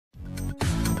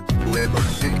with a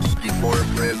 64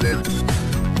 present.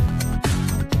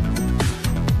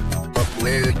 A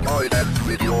Playguide and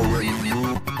video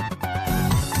review.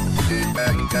 Sit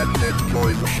back and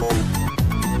enjoy the show.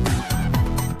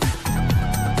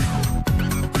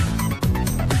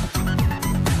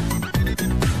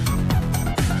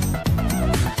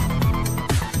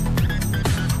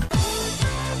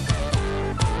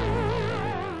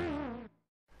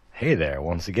 Hey there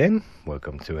once again,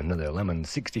 welcome to another Lemon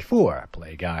 64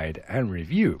 play guide and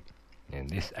review. In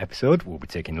this episode we'll be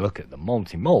taking a look at the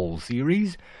Monty Mole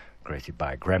series, created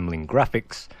by Gremlin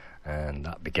Graphics, and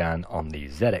that began on the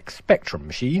ZX Spectrum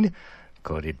machine,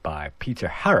 coded by Peter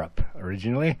Harrop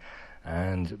originally,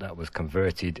 and that was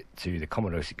converted to the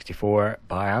Commodore 64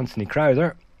 by Anthony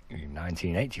Crowther in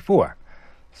 1984.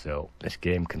 So this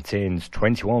game contains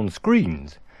 21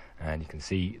 screens. And you can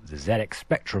see the ZX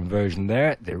Spectrum version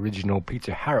there. The original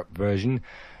Peter Harrop version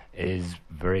is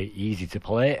very easy to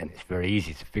play, and it's very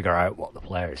easy to figure out what the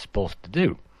player is supposed to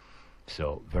do.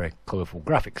 So very colourful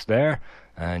graphics there,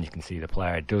 and you can see the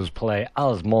player does play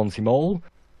as Monty Mole.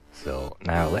 So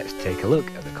now let's take a look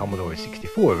at the Commodore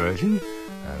 64 version,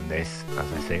 and this,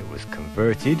 as I say, was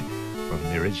converted from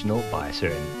the original by a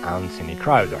certain Anthony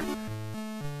Crowther.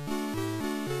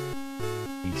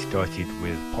 He started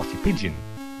with Potty Pigeon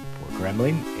Gremlin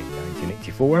in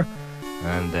 1984,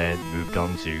 and then moved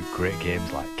on to create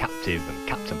games like Captive and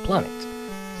Captain Planet.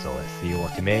 So let's see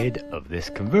what he made of this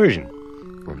conversion.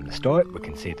 From the start we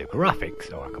can see the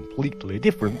graphics are completely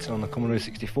different on the Commodore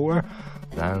 64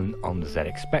 than on the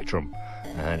ZX Spectrum,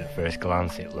 and at first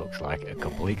glance it looks like a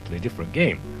completely different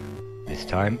game. This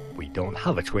time we don't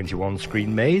have a 21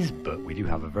 screen maze, but we do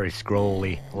have a very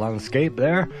scrolly landscape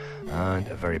there and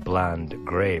a very bland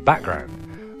grey background.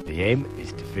 The aim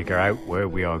is to figure out where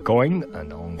we are going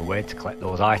and along the way to collect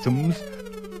those items,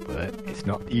 but it's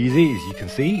not easy, as you can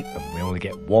see, and we only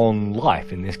get one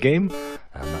life in this game,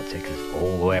 and that takes us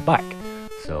all the way back.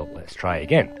 So let's try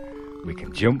again. We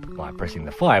can jump by pressing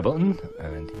the fire button,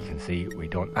 and you can see we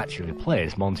don't actually play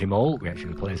as Monty Mole, we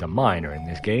actually play as a miner in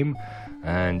this game,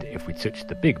 and if we touch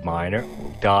the big miner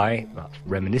we'll die. That's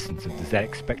reminiscent of the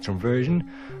ZX Spectrum version,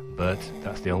 but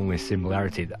that's the only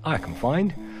similarity that I can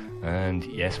find. And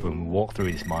yes, when we walk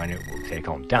through this miner we'll take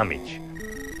on damage.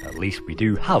 At least we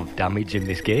do have damage in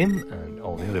this game, and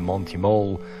all the other Monty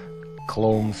Mole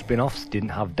clone spin-offs didn't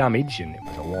have damage, and it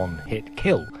was a one-hit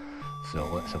kill. So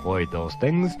let's avoid those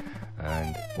things.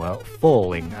 And well,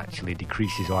 falling actually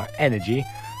decreases our energy,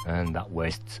 and that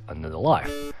wastes another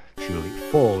life. Surely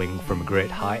falling from a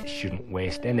great height shouldn't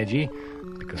waste energy,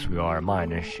 because we are a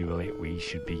miner. Surely we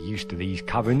should be used to these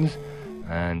caverns,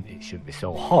 and it shouldn't be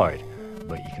so hard.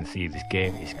 But you can see this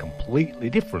game is completely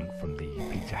different from the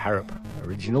Peter Harrop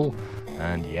original,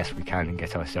 and yes, we can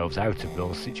get ourselves out of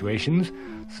those situations.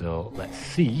 So let's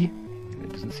see. There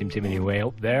doesn't seem to be any way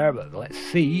up there, but let's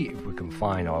see if we can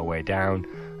find our way down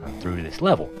and through this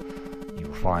level. You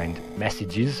will find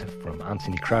messages from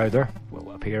Anthony Crowther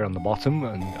will appear on the bottom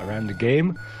and around the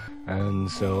game, and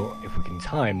so if we can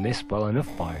time this well enough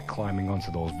by climbing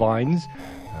onto those vines,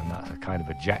 and that's a kind of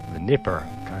a Jack the Nipper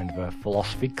kind of a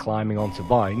philosophy, climbing onto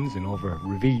vines and over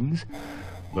ravines.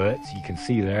 But you can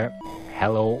see there,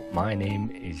 hello, my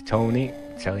name is Tony,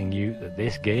 telling you that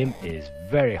this game is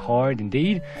very hard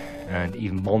indeed, and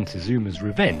even Montezuma's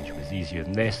Revenge was easier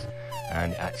than this,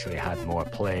 and it actually had more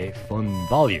play fun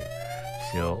value.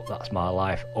 So that's my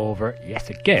life over yet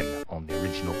again on the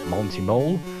original Monty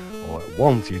Mole, or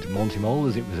Wanted Monty Mole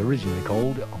as it was originally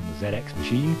called on the ZX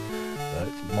machine.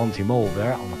 But Monty Mole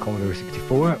there on the Commodore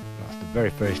 64, that's the very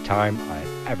first time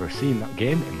I've ever seen that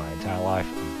game in my entire life,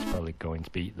 and it's probably going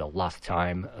to be the last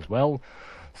time as well.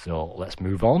 So let's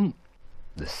move on.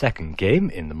 The second game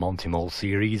in the Monty Mole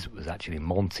series was actually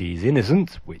Monty's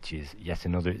Innocent, which is yet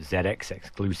another ZX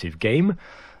exclusive game.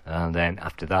 And then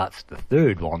after that, the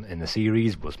third one in the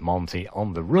series was Monty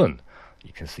on the Run.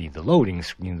 You can see the loading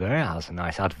screen there has a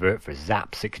nice advert for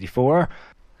Zap 64,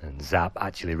 and Zap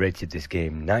actually rated this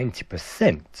game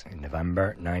 90% in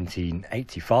November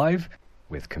 1985,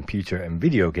 with Computer and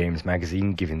Video Games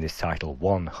magazine giving this title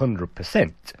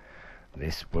 100%.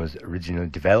 This was originally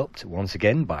developed once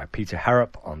again by Peter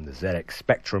Harrop on the ZX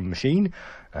Spectrum machine,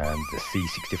 and the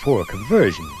C64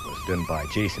 conversion was done by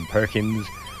Jason Perkins,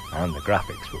 and the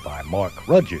graphics were by Mark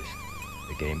Rogers.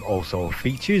 The game also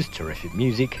features terrific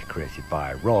music created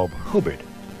by Rob Hubbard.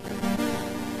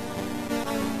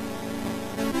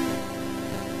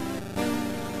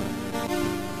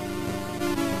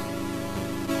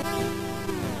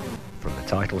 From the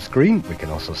title screen we can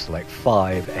also select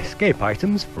 5 escape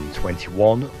items from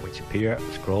 21 which appear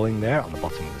scrolling there on the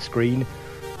bottom of the screen,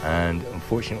 and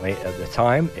unfortunately at the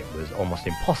time it was almost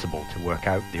impossible to work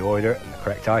out the order and the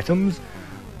correct items.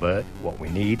 But what we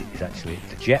need is actually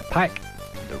the jetpack,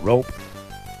 the rope,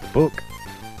 the book,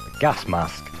 the gas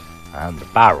mask and the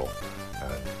barrel.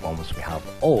 And once we have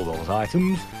all those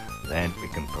items, then we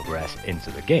can progress into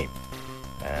the game.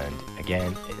 And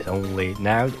again, it's only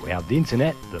now that we have the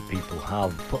internet that people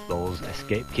have put those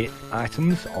escape kit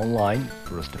items online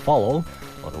for us to follow,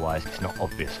 otherwise it's not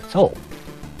obvious at all.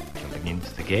 Jumping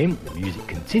into the game, the music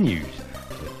continues.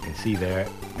 So you can see there,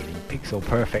 we need pixel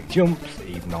perfect jumps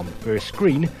even on the first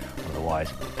screen,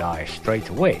 otherwise we'll die straight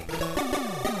away.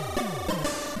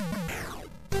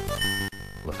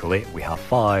 Luckily we have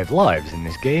 5 lives in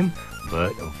this game,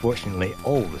 but unfortunately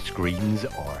all the screens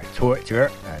are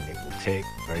torture and it will take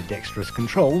very dexterous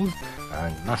controls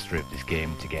and mastery of this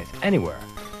game to get anywhere.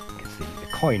 You can see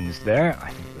the coins there.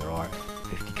 I think there are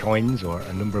 50 coins or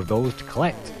a number of those to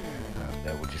collect, and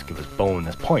they will just give us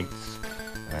bonus points.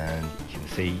 And you can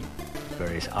see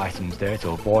various items there to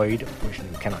avoid.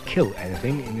 Unfortunately we cannot kill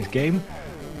anything in this game,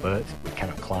 but we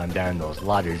cannot climb down those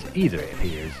ladders either, it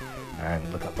appears. And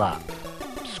look at that,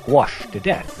 squashed to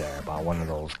death there by one of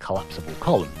those collapsible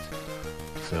columns.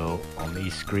 So on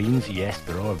these screens, yes,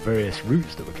 there are various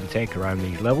routes that we can take around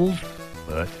these levels,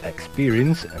 but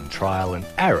experience and trial and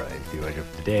error is the order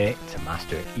of the day to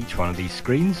master each one of these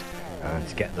screens and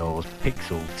to get those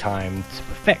pixel timed to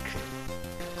perfection.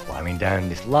 Climbing down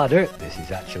this ladder, this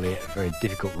is actually a very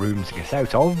difficult room to get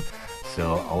out of,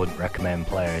 so I wouldn't recommend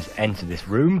players enter this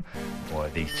room, or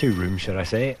these 2 rooms should I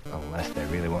say, unless they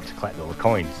really want to collect all the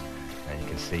coins. And you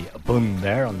can see a bun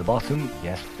there on the bottom.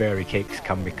 Yes, fairy cakes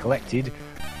can be collected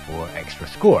for extra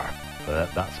score,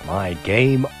 but that's my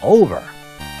game over.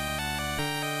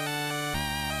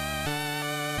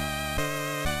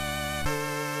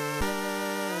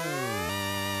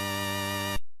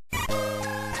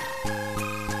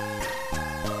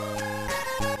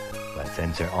 Let's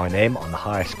enter our name on the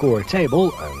high score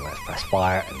table and let's press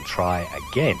fire and try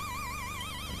again.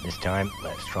 And this time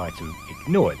let's try to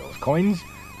ignore those coins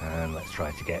and let's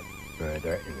try to get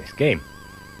further in this game.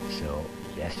 So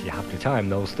yes, you have to time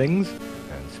those things,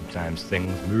 and sometimes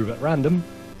things move at random,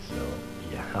 so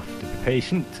you have to be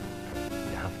patient,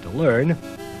 you have to learn,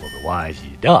 otherwise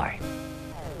you die.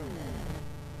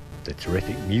 The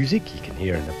terrific music you can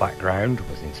hear in the background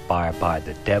was inspired by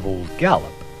The Devil's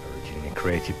Gallop, originally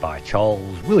created by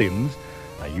Charles Williams,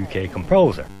 a UK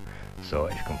composer. So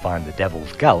if you can find The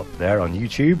Devil's Gallop there on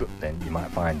YouTube, then you might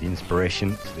find the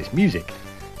inspiration to this music,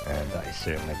 and that is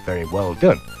certainly very well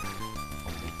done.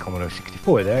 On the Commodore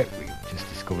 64 there, we just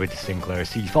discovered Sinclair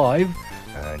C5,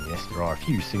 and yes, there are a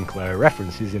few Sinclair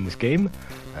references in this game,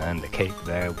 and the cake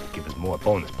there will give us more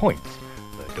bonus points.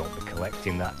 But don't be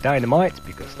collecting that dynamite,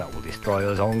 because that will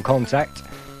destroy us on contact,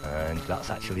 and that's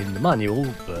actually in the manual,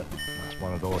 but that's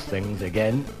one of those things,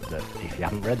 again, that if you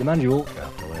haven't read the manual, you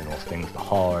have to learn those things the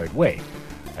hard way.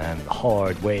 And the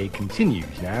hard way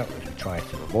continues now as we try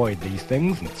to avoid these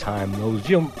things and time those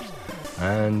jumps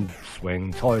and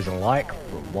swing toys and like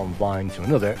from one line to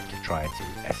another to try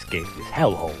to escape this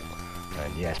hellhole.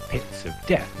 And yes, pits of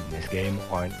death in this game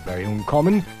aren't very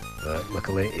uncommon, but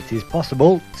luckily it is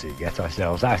possible to get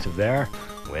ourselves out of there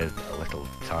with a little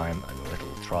time and a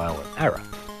little trial and error.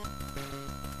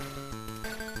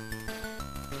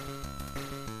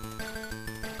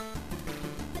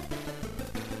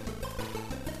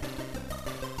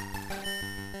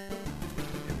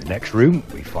 Next room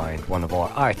we find one of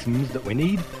our items that we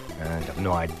need, and I've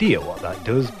no idea what that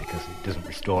does because it doesn't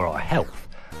restore our health,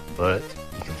 but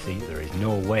you can see there is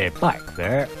no way back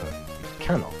there, and we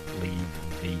cannot leave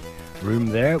the room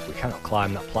there. We cannot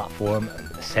climb that platform and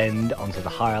ascend onto the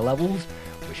higher levels,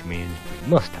 which means we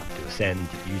must have to ascend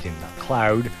using that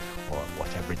cloud or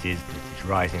whatever it is that is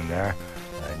rising there,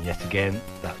 and yet again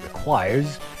that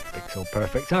requires pixel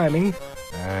perfect timing,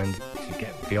 and to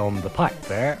get beyond the pack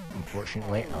there,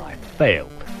 unfortunately I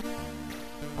failed.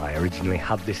 I originally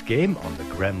had this game on the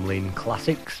Gremlin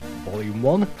Classics Volume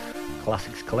 1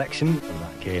 Classics Collection, and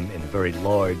that came in a very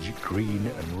large green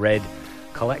and red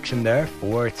collection there,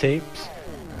 4 tapes,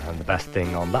 and the best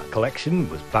thing on that collection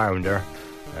was Bounder,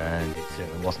 and it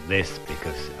certainly wasn't this,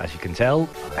 because as you can tell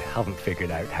I haven't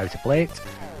figured out how to play it.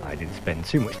 I didn't spend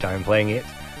too much time playing it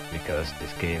because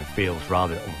this game feels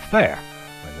rather unfair.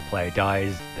 When the player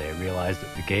dies, they realise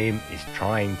that the game is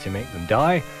trying to make them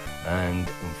die, and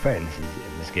unfairnesses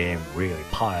in this game really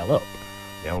pile up.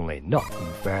 The only not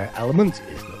unfair element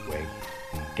is that we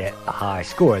can get a high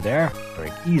score there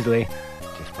very easily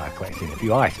just by collecting a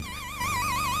few items.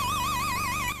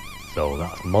 So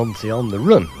that's Monty on the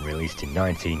Run, released in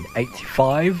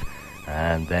 1985,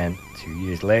 And then 2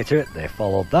 years later, they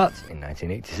followed that in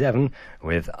 1987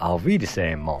 with Auf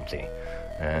Wiedersehen, Monty.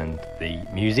 And the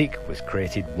music was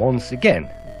created once again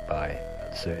by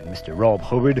a certain Mr. Rob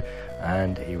Hubbard,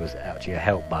 and he was actually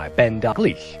helped by Ben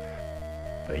Daglish.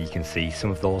 But you can see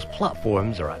some of those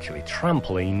platforms are actually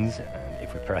trampolines, and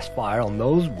if we press fire on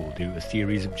those, we'll do a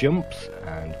series of jumps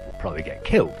and we'll probably get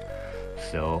killed.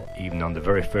 So even on the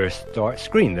very first start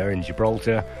screen there in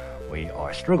Gibraltar, we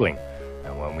are struggling.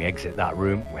 And when we exit that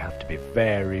room, we have to be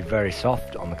very, very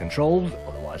soft on the controls,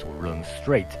 otherwise we'll run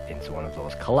straight into one of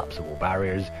those collapsible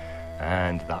barriers,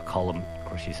 and that column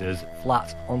crushes us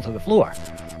flat onto the floor.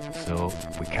 So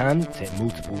we can take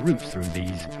multiple routes through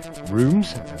these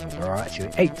rooms, and there are actually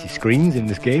 80 screens in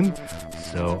this game,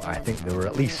 so I think there were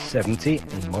at least 70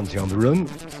 in Monty on the Run,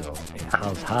 so it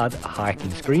has had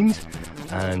hiking screens.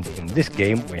 And in this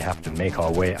game we have to make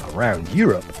our way around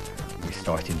Europe. We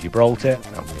start in Gibraltar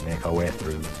and we make our way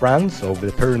through France over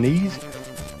the Pyrenees,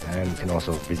 and we can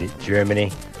also visit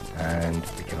Germany, and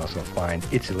we can also find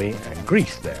Italy and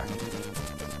Greece there.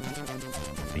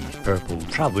 These purple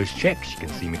traveller's checks you can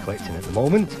see me collecting at the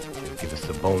moment give us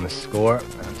a bonus score,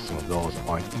 and some of those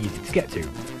aren't easy to get to.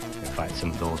 In fact,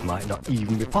 some of those might not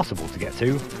even be possible to get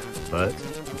to, but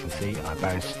you can see I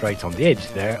bounced straight on the edge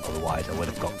there, otherwise I would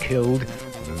have got killed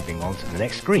moving on to the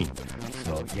next screen.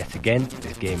 So yet again,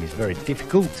 this game is very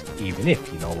difficult, even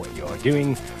if you know what you are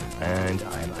doing, and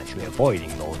I am actually avoiding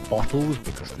those bottles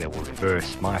because they will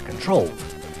reverse my controls.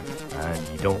 And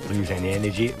you don't lose any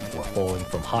energy for falling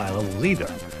from high levels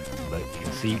either. But you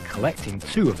can see collecting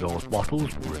 2 of those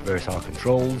bottles will reverse our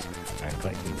controls, and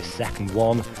collecting the second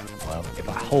one, well, if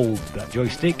I hold that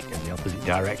joystick in the opposite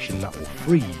direction, that will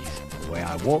freeze the way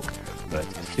I walk, but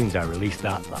as soon as I release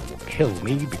that, that will kill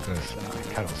me because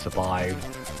I cannot survive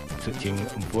touching,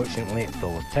 unfortunately,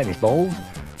 those tennis balls.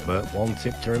 But one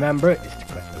tip to remember is to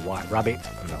collect the white rabbit,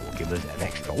 and that will give us an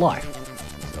extra life.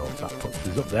 So that puts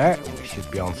us up there, and we should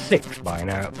be on 6 by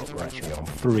now, but we're actually on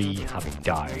 3, having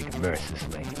died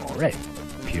mercilessly already.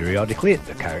 Periodically,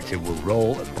 the character will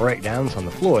roll and break dance on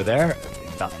the floor there, and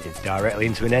if that is directly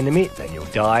into an enemy, then you'll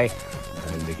die,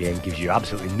 and the game gives you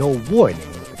absolutely no warning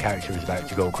that the character is about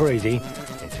to go crazy.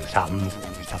 It just happens, and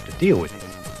you just have to deal with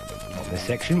it. On this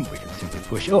section, we can simply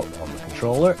push up on the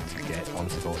controller to get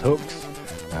onto those hooks,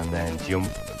 and then jump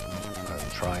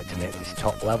and try to make this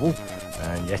top level.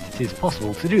 And yes, it is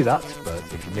possible to do that, but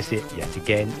if you miss it yet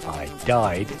again, I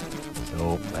died.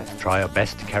 So let's try our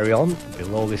best to carry on.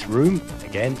 Below this room,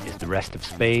 again, is the rest of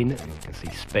Spain, and you can see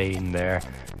Spain there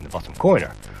in the bottom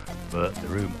corner. But the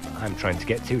room I'm trying to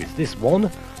get to is this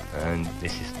one, and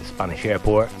this is the Spanish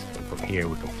airport, and from here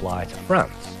we can fly to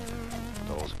France.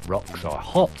 Those rocks are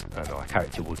hot, and our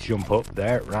character will jump up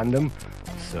there at random,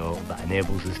 so that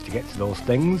enables us to get to those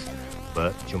things.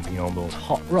 But jumping on those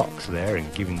hot rocks there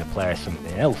and giving the player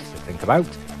something else to think about,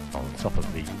 on top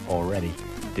of the already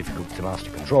difficult to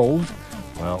master controls,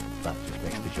 well, that just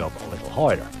makes the job a little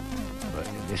harder. But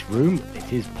in this room,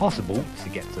 it is possible to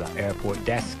get to that airport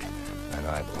desk, and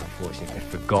I've unfortunately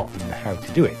forgotten how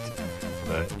to do it.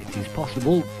 But it is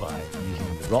possible by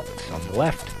using the rocks on the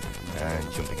left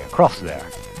and jumping across there.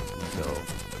 So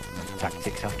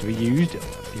tactics have to be used.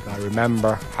 Let's see if I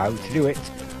remember how to do it.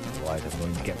 Otherwise I'm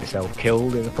going to get myself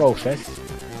killed in the process.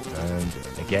 And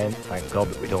again, thank God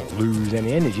that we don't lose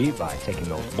any energy by taking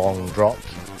those long drops.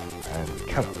 And we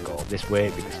cannot go this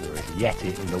way because there is a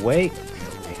Yeti in the way,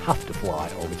 so we have to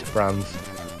fly over to France,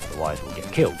 otherwise we'll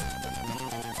get killed.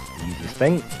 The easiest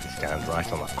thing is to stand right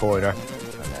on that corner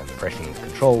and then pressing the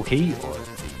control key, or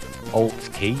the Alt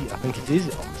key I think it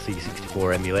is, on the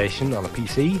C64 emulation on a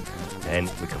PC, then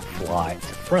we can fly to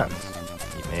France.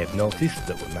 You may have noticed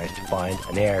that we managed to find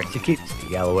an air ticket,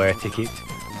 a yellow air ticket,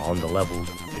 on the levels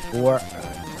before, and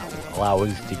that will allow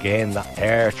us to gain that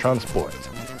air transport.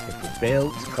 If we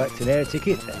fail to collect an air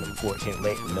ticket, then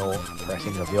unfortunately no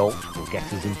pressing of the Alt will get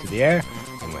us into the air,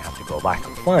 and we have to go back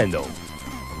and find those.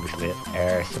 Obviously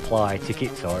air supply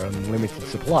tickets are unlimited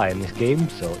supply in this game,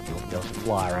 so you won't be able to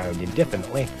fly around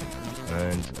indefinitely,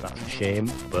 and that's a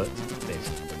shame, but this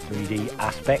 3D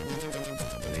aspect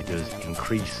really does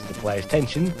increase the player's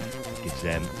tension, gives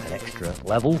them an extra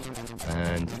level,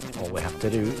 and all we have to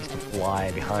do is to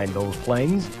fly behind those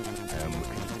planes, and we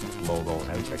can blow those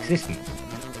out of existence.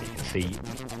 You can see,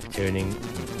 returning,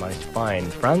 we've managed to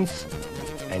find France,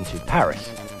 entered Paris.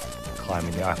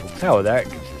 Climbing the Eiffel Tower there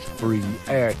gives us free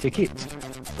air tickets,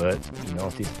 but you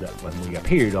notice that when we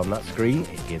appeared on that screen,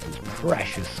 it gives us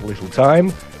precious little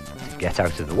time to get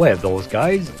out of the way of those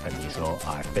guys, and you saw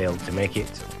I failed to make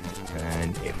it.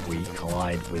 And if we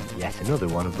collide with yet another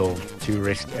one of those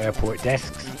tourist airport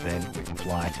desks, then we can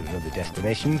fly to another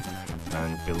destination.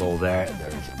 and below there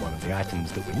is one of the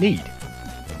items that we need,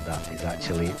 and that is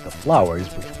actually the flowers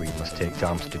which we must take to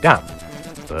Amsterdam.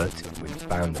 But we've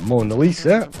found the Mona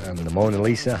Lisa, and the Mona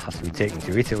Lisa has to be taken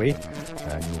to Italy,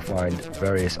 and you'll find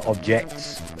various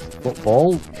objects.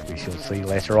 Football, which we shall see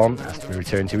later on, has to be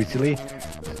returned to Italy.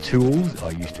 The tools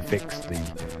are used to fix the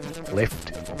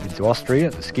lift up into Austria,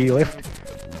 the ski lift.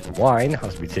 The wine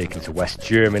has to be taken to West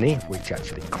Germany, which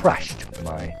actually crashed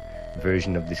my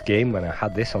version of this game when I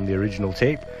had this on the original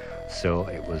tape, so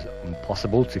it was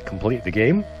impossible to complete the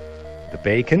game. The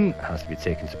bacon has to be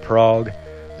taken to Prague.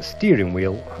 The steering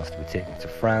wheel has to be taken to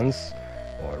France,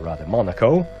 or rather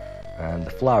Monaco, and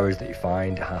the flowers that you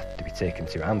find have to be taken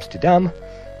to Amsterdam,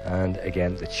 and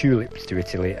again the tulips to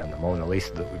Italy, and the Mona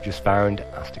Lisa that we've just found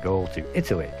has to go to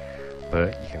Italy.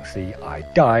 But you can see I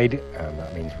died, and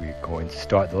that means we're going to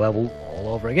start the level all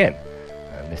over again,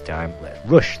 and this time let's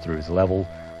rush through the level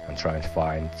and try to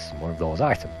find some more of those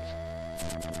items.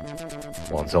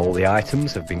 Once all the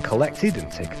items have been collected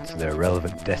and taken to their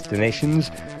relevant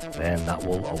destinations, then that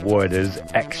will award us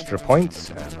extra points,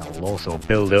 and that will also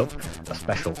build up a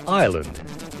special island.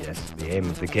 Yes, the aim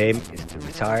of the game is to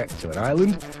retire to an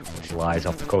island which lies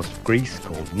off the coast of Greece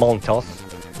called Montos,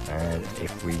 and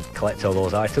if we collect all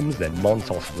those items then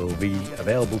Montos will be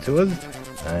available to us,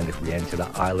 and if we enter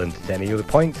that island at any other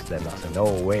point then that's a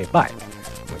no way back,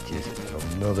 which is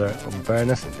another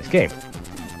unfairness in this game.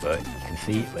 But you can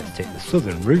see, let's take the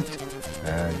southern route,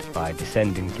 and by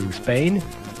descending through Spain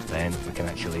then we can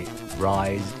actually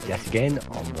rise yet again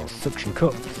on those suction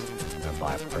cups, and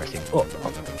by pressing up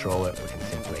on the controller we can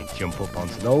simply jump up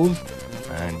onto those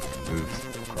and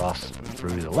move across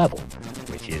through the level,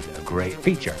 which is a great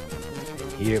feature.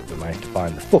 In here we managed to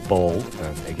find the football,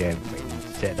 and again we need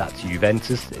to take that to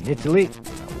Juventus in Italy.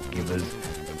 That will give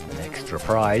us an extra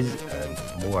prize and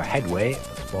more headway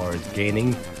as far as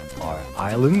gaining our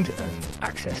island and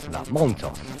access to that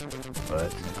Montos.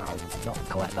 But I'll not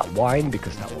collect that wine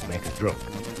because that will make us drunk.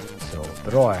 So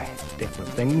there are different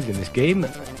things in this game.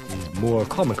 It is more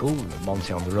comical than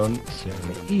Monty on the Run,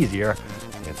 certainly easier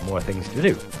with more things to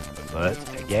do. But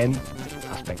again, the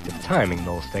aspect of timing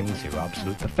those things to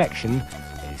absolute perfection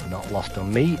is not lost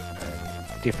on me, and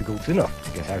it's difficult enough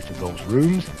to get out of those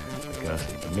rooms, because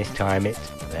if you mistime it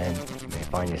then you may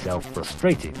find yourself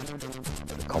frustrated.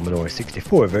 The Commodore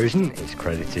 64 version is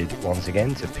credited once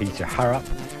again to Peter Harrop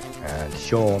and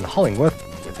Sean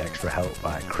Hollingworth, with extra help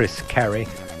by Chris Carey,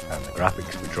 and the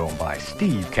graphics were drawn by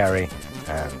Steve Carey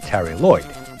and Terry Lloyd.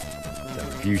 The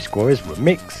review scores were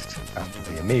mixed.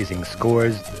 After the amazing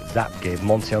scores that Zap gave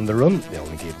Monty on the Run, they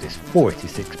only gave this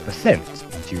 46%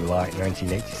 in July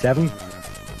 1987.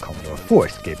 Commodore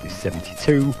Force gave this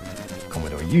 72,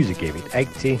 Commodore User gave it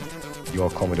 80, Your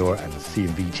Commodore and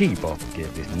CMVG both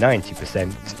gave this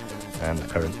 90%, and the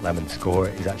current Lemon score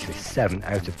is actually 7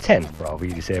 out of 10 for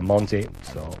Alvida Monty,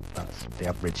 so that's the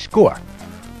average score.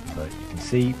 But you can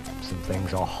see some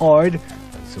things are hard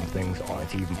and some things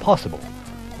aren't even possible.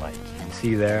 Like you can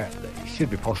see there that it should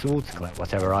be possible to collect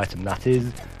whatever item that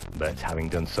is, but having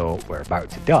done so we're about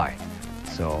to die.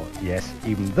 So yes,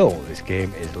 even though this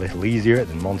game is a little easier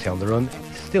than Monty on the Run,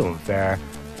 it is still unfair,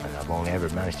 and I've only ever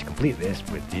managed to complete this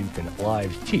with the Infinite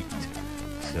Lives cheat.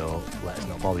 So let's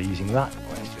not bother using that,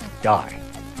 let's just die.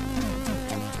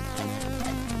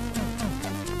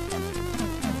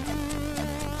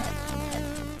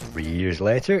 Years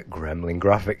later, Gremlin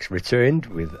Graphics returned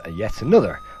with yet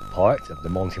another part of the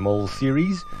Monty Mole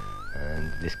series,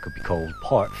 and this could be called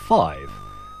Part 5,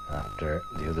 after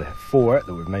the other 4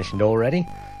 that we've mentioned already.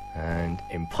 And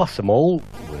Impossamole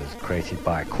was created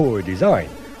by Core Design,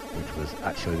 which was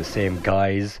actually the same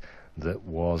guys that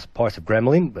was part of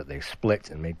Gremlin, but they split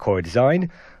and made Core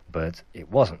Design. But it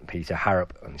wasn't Peter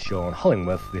Harrop and Sean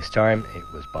Hollingworth this time,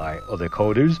 it was by other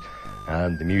coders,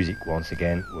 and the music once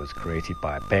again was created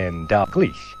by Ben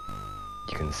Daglish.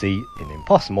 You can see in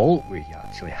Impossamole we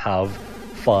actually have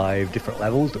 5 different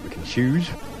levels that we can choose.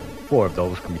 4 of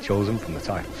those can be chosen from the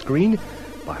title screen.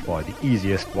 By far the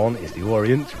easiest one is the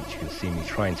Orient, which you can see me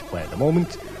trying to play at the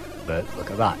moment. But look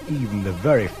at that, even the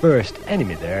very first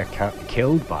enemy there can't be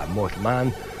killed by mortal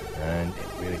man, and it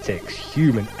really takes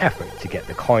human effort to get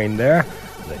the coin there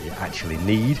that you actually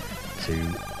need to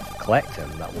collect,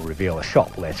 and that will reveal a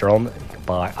shop later on and you can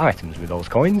buy items with those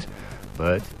coins.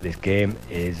 But this game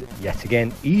is yet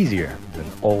again easier than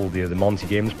all the other Monty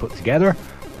games put together,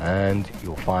 and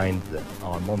you'll find that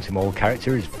our Monty Mole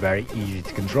character is very easy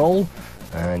to control,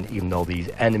 and even though these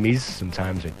enemies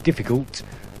sometimes are difficult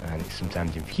and it's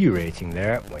sometimes infuriating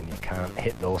there when you can't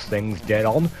hit those things dead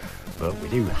on, but we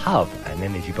do have an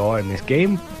energy bar in this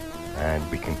game,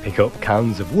 and we can pick up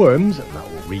cans of worms and that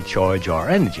will recharge our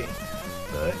energy.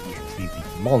 But you can see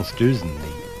monsters and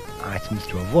the items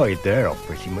to avoid there are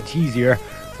pretty much easier,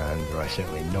 and there are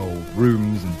certainly no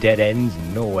rooms and dead ends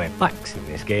and nowhere backs in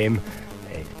this game.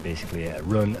 It's basically a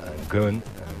run and gun,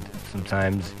 and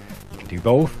sometimes you can do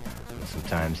both, and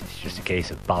sometimes it's just a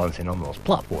case of balancing on those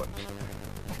platforms.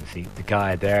 You can see the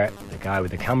guy there, the guy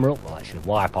with the camera, will actually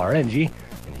wipe our energy,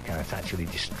 and you can't actually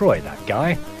destroy that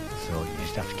guy, so you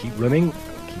just have to keep running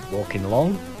and keep walking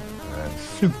along. And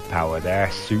soup power there,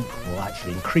 soup will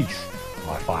actually increase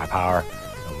our firepower,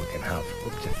 and we can have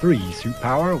up to 3 soup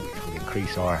power, which will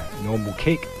increase our normal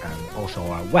kick and also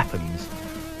our weapons.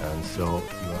 And so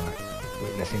you are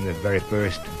witnessing the very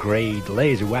first grade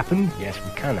laser weapon. Yes,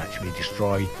 we can actually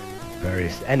destroy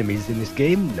various enemies in this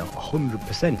game, not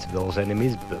 100% of those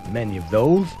enemies, but many of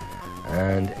those.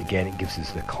 And again, it gives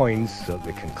us the coins so that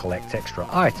we can collect extra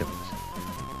items.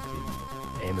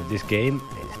 The aim of this game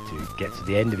is to get to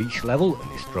the end of each level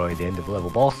and destroy the end of level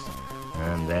boss,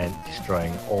 and then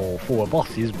destroying all 4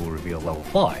 bosses will reveal level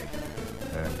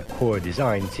 5. And the core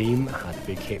design team had a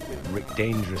big hit with Rick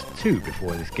Dangerous 2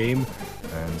 before this game,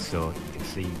 and so you can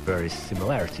see various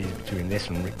similarities between this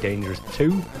and Rick Dangerous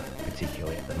 2,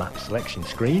 particularly at the map selection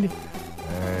screen.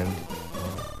 And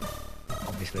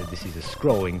obviously this is a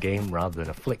scrolling game rather than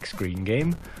a flick screen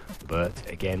game, but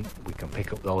again we can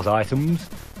pick up those items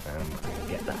and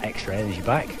get that extra energy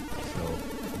back.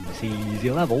 So in this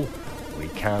easy level we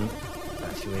can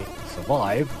actually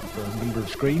survive for a number of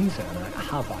screens, and I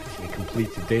have actually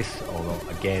completed this, although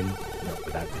again not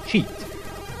without the cheat,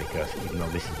 because even though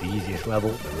this is the easiest level,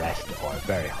 the rest are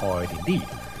very hard indeed.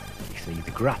 You see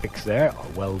the graphics there are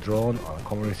well drawn on a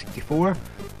Commodore 64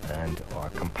 and are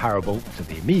comparable to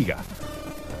the Amiga,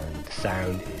 and the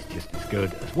sound is just as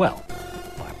good as well.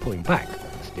 By pulling back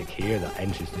on the stick here that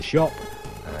enters the shop,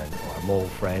 and our mole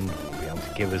friend will be able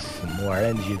to give us some more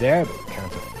energy there, but we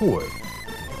can't afford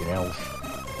anything else,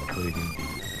 including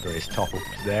the various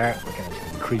top-ups there. We can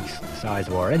actually increase the size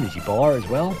of our energy bar as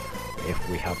well if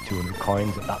we have 200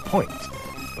 coins at that point,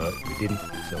 but we didn't,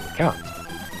 so we can't.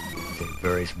 We take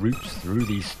various routes through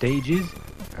these stages,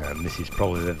 and this is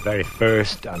probably the very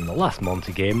first and the last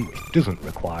Monty game which doesn't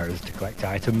require us to collect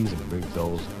items and move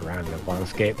those around the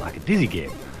landscape like a Dizzy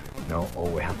game. No, all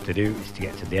we have to do is to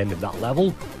get to the end of that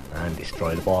level and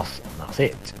destroy the boss, and that's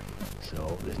it.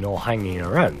 So there's no hanging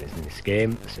around in this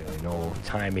game, there's certainly no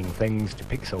timing things to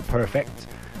pixel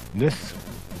perfectness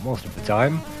most of the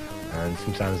time, and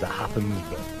sometimes that happens,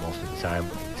 but most of the time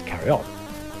we can just carry on.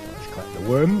 So let's collect the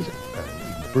worms, and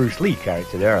even the Bruce Lee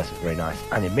character there has a very nice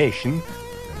animation,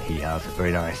 and he has a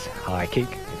very nice high kick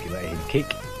if you let him kick,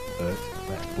 but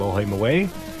let's blow him away.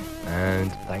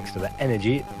 And thanks to the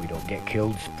energy, we don't get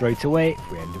killed straight away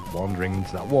if we end up wandering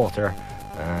into that water,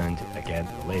 and again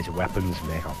the laser weapons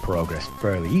make our progress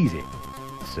fairly easy.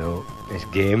 So this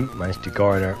game managed to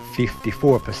garner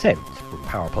 54% from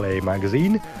Power Play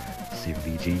magazine,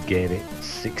 CVG gave it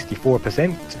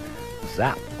 64%,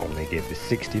 Zap only gave this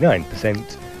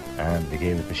 69%, and the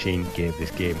Games Machine gave this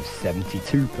game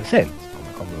 72% on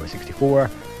the Commodore 64,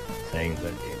 saying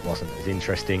that it wasn't as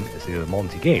interesting as the other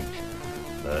Monty games.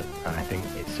 But I think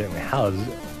it certainly has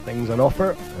things on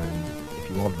offer, and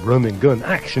if you want run and gun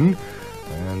action,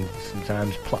 and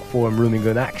sometimes platform run and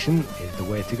gun action is the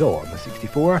way to go on the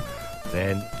 64,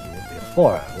 then you won't be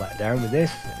far let down with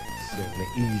this. It's certainly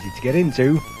easy to get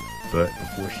into, but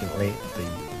unfortunately the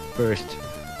first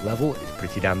level is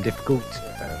pretty damn difficult,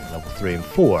 and level 3 and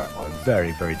 4 are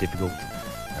very, very difficult,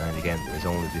 and again there is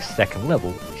only this second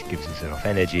level which gives us enough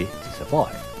energy to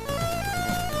survive.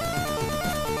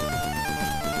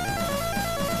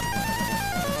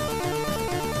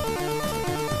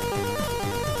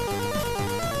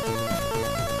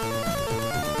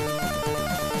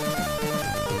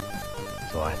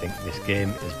 I think this game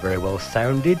is very well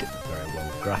sounded, very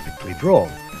well graphically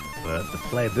drawn, but the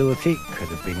playability could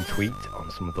have been tweaked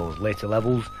on some of those later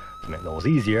levels to make those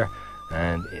easier,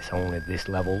 and it's only this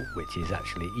level which is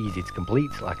actually easy to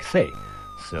complete, like I say,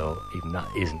 so even that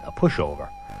isn't a pushover.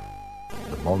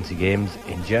 The Monty games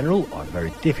in general are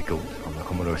very difficult on the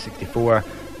Commodore 64,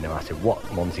 no matter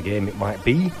what Monty game it might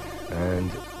be, and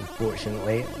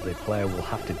unfortunately the player will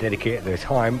have to dedicate their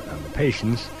time and the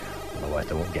patience, otherwise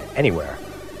they won't get anywhere.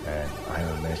 And I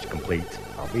only managed to complete,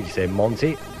 I'll be the same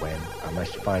Monty, when I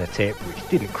managed to find a tape which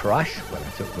didn't crash when I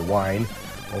took the wine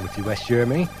over to West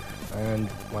Germany, and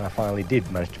when I finally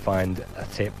did manage to find a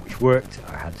tape which worked,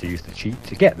 I had to use the cheat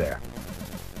to get there.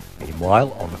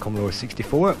 Meanwhile, on the Commodore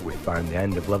 64 we found the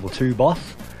end of level 2 boss,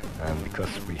 and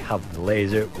because we have the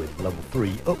laser with level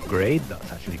 3 upgrade,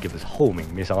 that's actually give us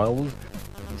homing missiles.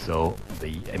 So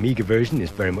the Amiga version is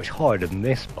very much harder than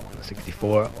this, but on the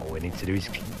 64 all we need to do is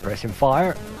keep pressing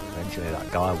fire, and eventually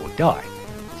that guy will die.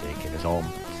 us on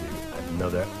to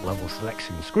another level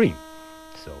selection screen.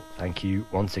 So thank you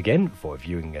once again for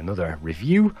viewing another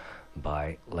review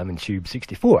by LemonTube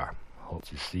 64. Hope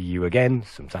to see you again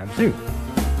sometime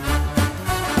soon.